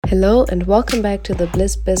Hello and welcome back to the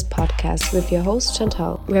Bliss Biz podcast with your host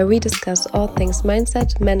Chantal, where we discuss all things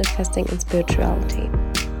mindset, manifesting and spirituality.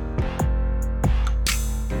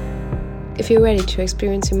 If you're ready to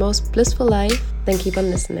experience your most blissful life, then keep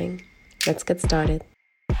on listening. Let's get started.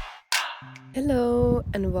 Hello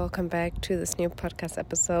and welcome back to this new podcast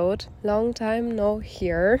episode. Long time no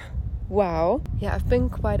here. Wow. Yeah, I've been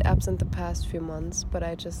quite absent the past few months, but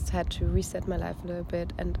I just had to reset my life a little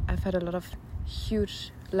bit, and I've had a lot of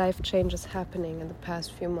huge life changes happening in the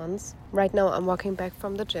past few months. Right now I'm walking back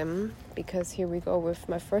from the gym because here we go with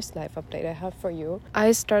my first life update I have for you.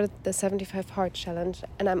 I started the 75 Hard Challenge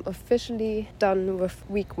and I'm officially done with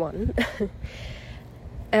week 1.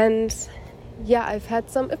 And yeah, I've had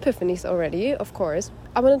some epiphanies already, of course.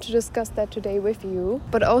 I wanted to discuss that today with you,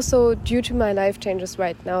 but also due to my life changes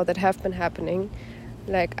right now that have been happening.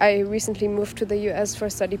 Like, I recently moved to the US for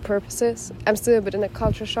study purposes. I'm still a bit in a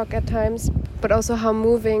culture shock at times, but also how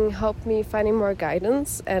moving helped me finding more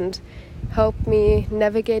guidance and helped me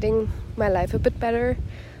navigating my life a bit better.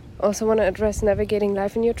 Also want to address navigating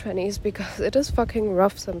life in your 20s because it is fucking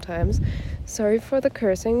rough sometimes. Sorry for the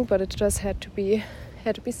cursing, but it just had to be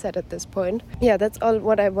said at this point. Yeah, that's all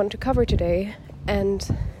what I want to cover today.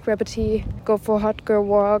 And grab a tea, go for a hot girl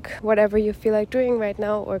walk, whatever you feel like doing right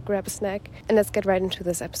now, or grab a snack, and let's get right into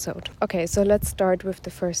this episode. Okay, so let's start with the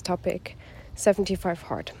first topic, 75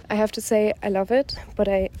 Hard. I have to say I love it, but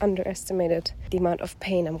I underestimated the amount of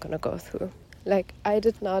pain I'm gonna go through. Like, I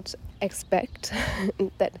did not expect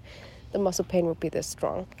that the muscle pain would be this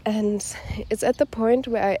strong. And it's at the point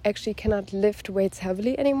where I actually cannot lift weights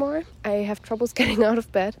heavily anymore. I have troubles getting out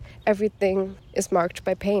of bed. Everything is marked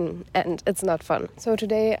by pain and it's not fun. So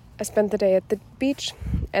today I spent the day at the beach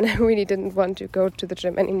and I really didn't want to go to the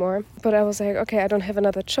gym anymore. But I was like, okay, I don't have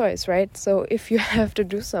another choice, right? So if you have to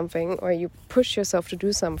do something or you push yourself to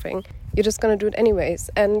do something, you're just gonna do it anyways.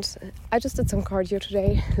 And I just did some cardio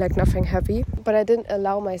today, like nothing heavy, but I didn't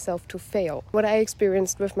allow myself to fail. What I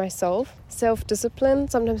experienced with myself, self-discipline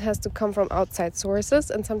sometimes has to come from outside sources,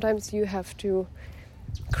 and sometimes you have to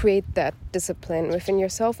create that discipline within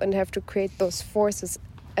yourself and have to create those forces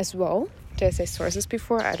as well. Did I say sources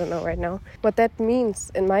before? I don't know right now. What that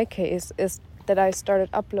means in my case is that I started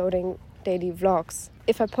uploading daily vlogs.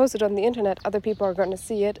 If I post it on the internet, other people are going to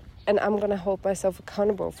see it, and I'm going to hold myself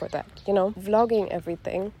accountable for that. You know, vlogging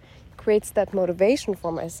everything creates that motivation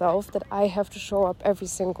for myself that I have to show up every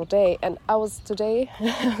single day. And I'm just going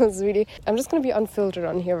to be unfiltered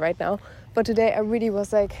on here right now. But today I really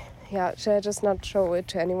was like, yeah, should I just not show it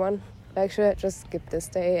to anyone? Like, should I just skip this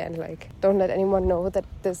day and like don't let anyone know that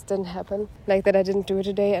this didn't happen? Like, that I didn't do it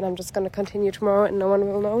today and I'm just going to continue tomorrow and no one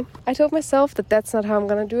will know? I told myself that that's not how I'm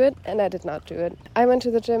going to do it, and I did not do it. I went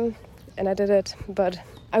to the gym and I did it, but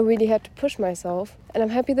I really had to push myself, and I'm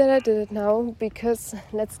happy that I did it now, because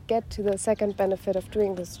let's get to the second benefit of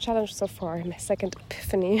doing this challenge so far, my second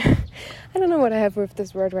epiphany. I don't know what I have with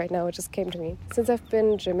this word right now, it just came to me. Since I've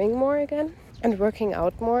been gymming more again and working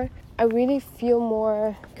out more, I really feel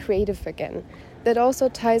more creative again. That also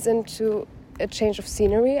ties into a change of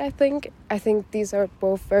scenery, I think. I think these are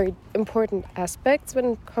both very important aspects when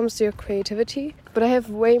it comes to your creativity. But I have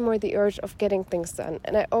way more the urge of getting things done.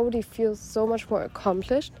 And I already feel so much more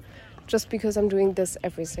accomplished just because I'm doing this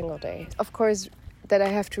every single day. Of course, that I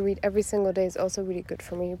have to read every single day is also really good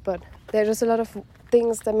for me. But there are just a lot of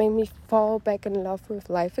things that make me fall back in love with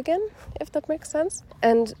life again, if that makes sense.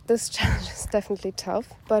 And this challenge is definitely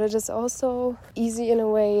tough, but it is also easy in a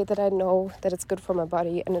way that I know that it's good for my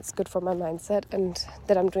body and it's good for my mindset, and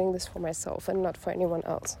that I'm doing this for myself and not for anyone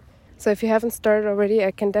else. So if you haven't started already,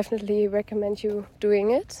 I can definitely recommend you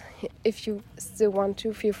doing it. If you still want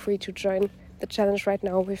to, feel free to join the challenge right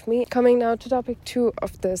now with me. Coming now to topic 2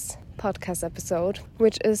 of this podcast episode,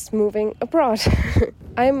 which is moving abroad.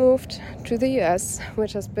 I moved to the US,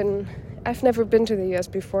 I've never been to the US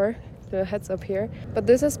before, the heads up here, but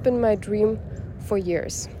this has been my dream for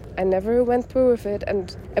years. I never went through with it,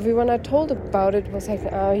 and everyone I told about it was like,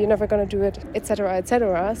 you're never gonna do it, etc.,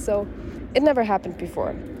 etc. So it never happened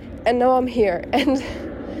before. And now I'm here. And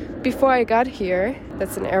before I got here,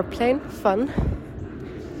 that's an airplane, fun.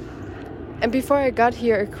 And before I got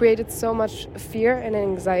here, it created so much fear and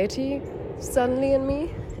anxiety suddenly in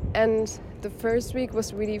me. And the first week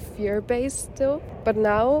was really fear-based still. But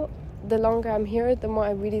now, the longer I'm here, the more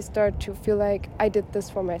I really start to feel like I did this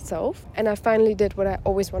for myself. And I finally did what I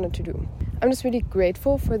always wanted to do. I'm just really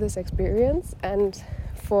grateful for this experience and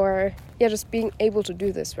for just being able to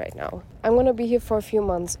do this right now. I'm going to be here for a few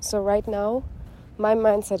months. So right now, my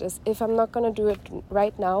mindset is, if I'm not going to do it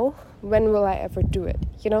right now, when will I ever do it?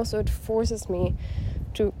 You know, so it forces me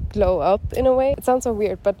to glow up in a way. It sounds so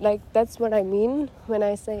weird, but like that's what I mean when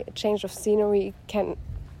I say a change of scenery can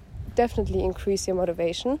definitely increase your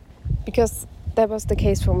motivation, because that was the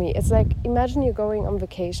case for me. It's like, imagine you're going on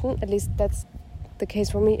vacation, at least that's the case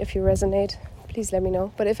for me. If you resonate, please let me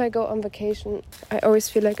know. But if I go on vacation, I always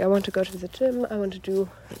feel like I want to go to the gym, I want to do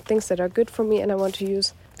things that are good for me, and I want to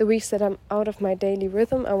use the weeks that I'm out of my daily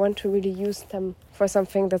rhythm, I want to really use them for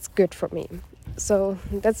something that's good for me. So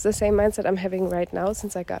that's the same mindset I'm having right now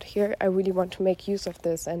since I got here. I really want to make use of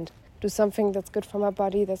this and do something that's good for my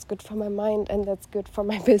body, that's good for my mind, and that's good for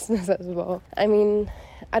my business as well. I mean,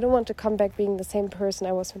 I don't want to come back being the same person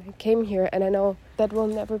I was when I came here, and I know that will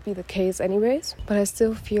never be the case anyways, but I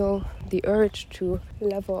still feel the urge to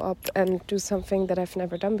level up and do something that I've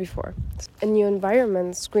never done before. A new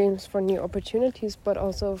environment screams for new opportunities, but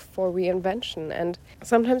also for reinvention. And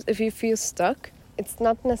sometimes if you feel stuck, it's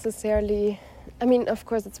not necessarily, I mean, of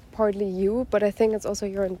course it's partly you, but I think it's also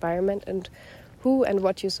your environment and who and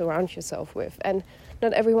what you surround yourself with. And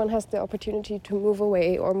not everyone has the opportunity to move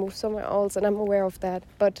away or move somewhere else, and I'm aware of that.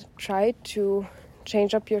 But try to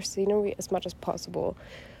change up your scenery as much as possible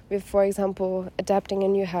with, for example, adapting a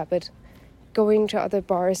new habit, going to other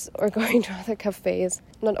bars or going to other cafes,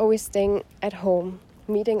 not always staying at home,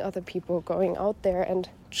 meeting other people, going out there and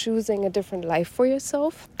choosing a different life for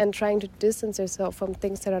yourself and trying to distance yourself from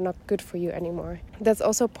things that are not good for you anymore. That's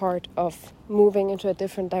also part of moving into a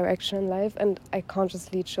different direction in life, and I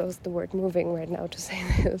consciously chose the word moving right now to say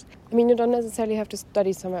this. I mean, you don't necessarily have to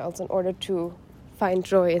study somewhere else in order to find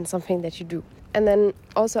joy in something that you do. And then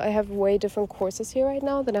also I have way different courses here right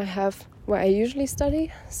now than I have where I usually study,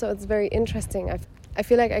 so it's very interesting. I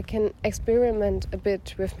feel like I can experiment a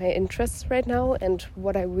bit with my interests right now and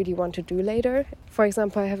what I really want to do later. For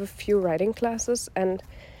example, I have a few writing classes, and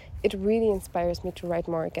it really inspires me to write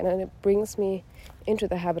more again, and it brings me into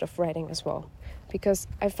the habit of writing as well, because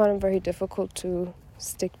I found it very difficult to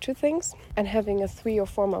stick to things, and having a 3 or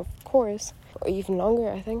 4 month course, or even longer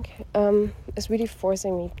I think, is really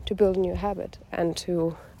forcing me to build a new habit and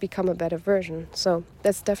to become a better version. So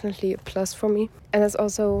that's definitely a plus for me. And that's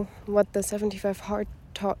also what the 75 Hard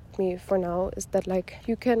taught me for now, is that like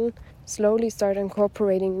you can slowly start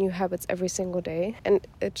incorporating new habits every single day, and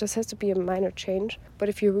it just has to be a minor change. But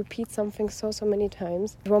if you repeat something so many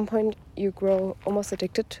times, at one point you grow almost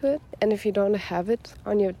addicted to it, and if you don't have it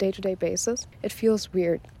on your day-to-day basis, it feels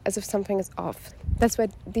weird, as if something is off. That's why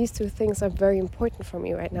these 2 things are very important for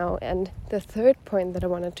me right now. And the third point that I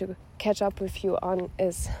wanted to catch up with you on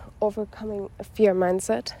is overcoming a fear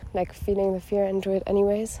mindset, like feeling the fear and do it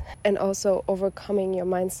anyways, and also overcoming your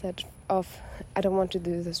mindset of I don't want to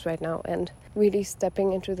do this right now, and really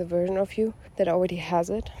stepping into the version of you that already has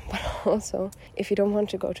it. But also, if you don't want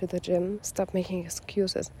to go to the gym, stop making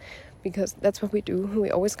excuses, because that's what we do.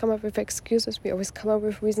 We always come up with excuses, we always come up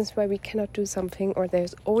with reasons why we cannot do something, or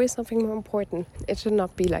there's always something more important. It should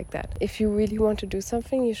not be like that. If you really want to do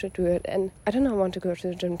something, you should do it. And I don't want to go to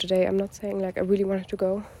the gym today. I'm not saying like I really wanted to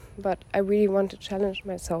go, but I really want to challenge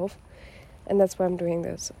myself. And that's why I'm doing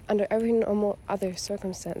this. Under every normal other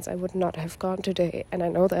circumstance, I would not have gone today. And I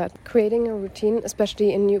know that. Creating a routine,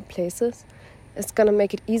 especially in new places, is going to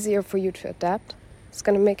make it easier for you to adapt. It's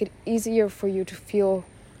going to make it easier for you to feel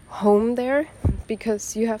home there,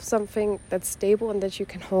 because you have something that's stable and that you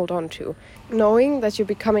can hold on to. Knowing that you're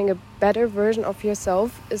becoming a better version of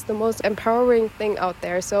yourself is the most empowering thing out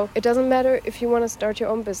there. So it doesn't matter if you want to start your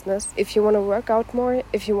own business, if you want to work out more,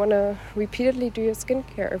 if you want to repeatedly do your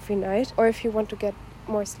skincare every night, or if you want to get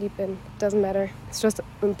more sleep in. Doesn't matter. It's just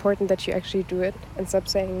important that you actually do it and stop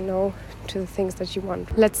saying no to the things that you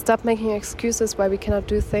want. Let's stop making excuses why we cannot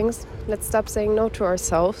do things. Let's stop saying no to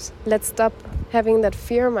ourselves. Let's stop having that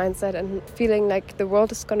fear mindset and feeling like the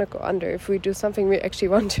world is gonna go under if we do something we actually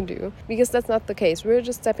want to do, because that's not the case. We're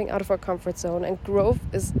just stepping out of our comfort zone, and growth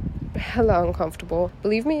is hella uncomfortable.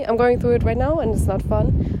 Believe me, I'm going through it right now and it's not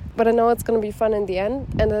fun, but I know it's gonna be fun in the end,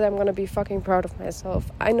 and that I'm gonna be fucking proud of myself.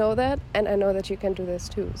 I know that, and I know that you can do this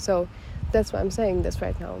too. So that's why I'm saying this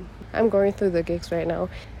right now. I'm going through the gigs right now,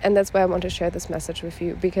 and that's why I want to share this message with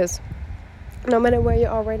you, because no matter where you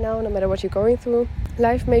are right now, no matter what you're going through,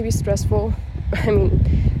 life may be stressful. I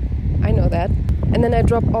mean, I know that. And then I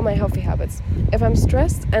drop all my healthy habits. If I'm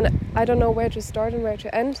stressed and I don't know where to start and where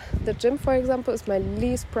to end, the gym, for example, is my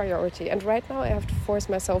least priority. And right now I have to force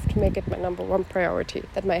myself to make it my number 1 priority.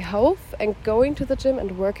 That my health and going to the gym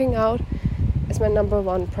and working out is my number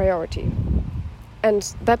 1 priority. And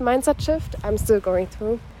that mindset shift I'm still going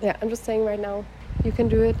through. Yeah, I'm just saying right now, you can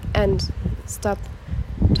do it, and stop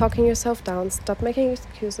talking yourself down, stop making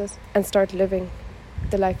excuses, and start living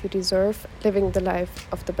the life you deserve, living the life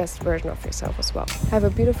of the best version of yourself as well. Have a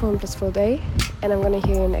beautiful and blissful day, and I'm gonna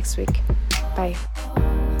hear you next week. Bye.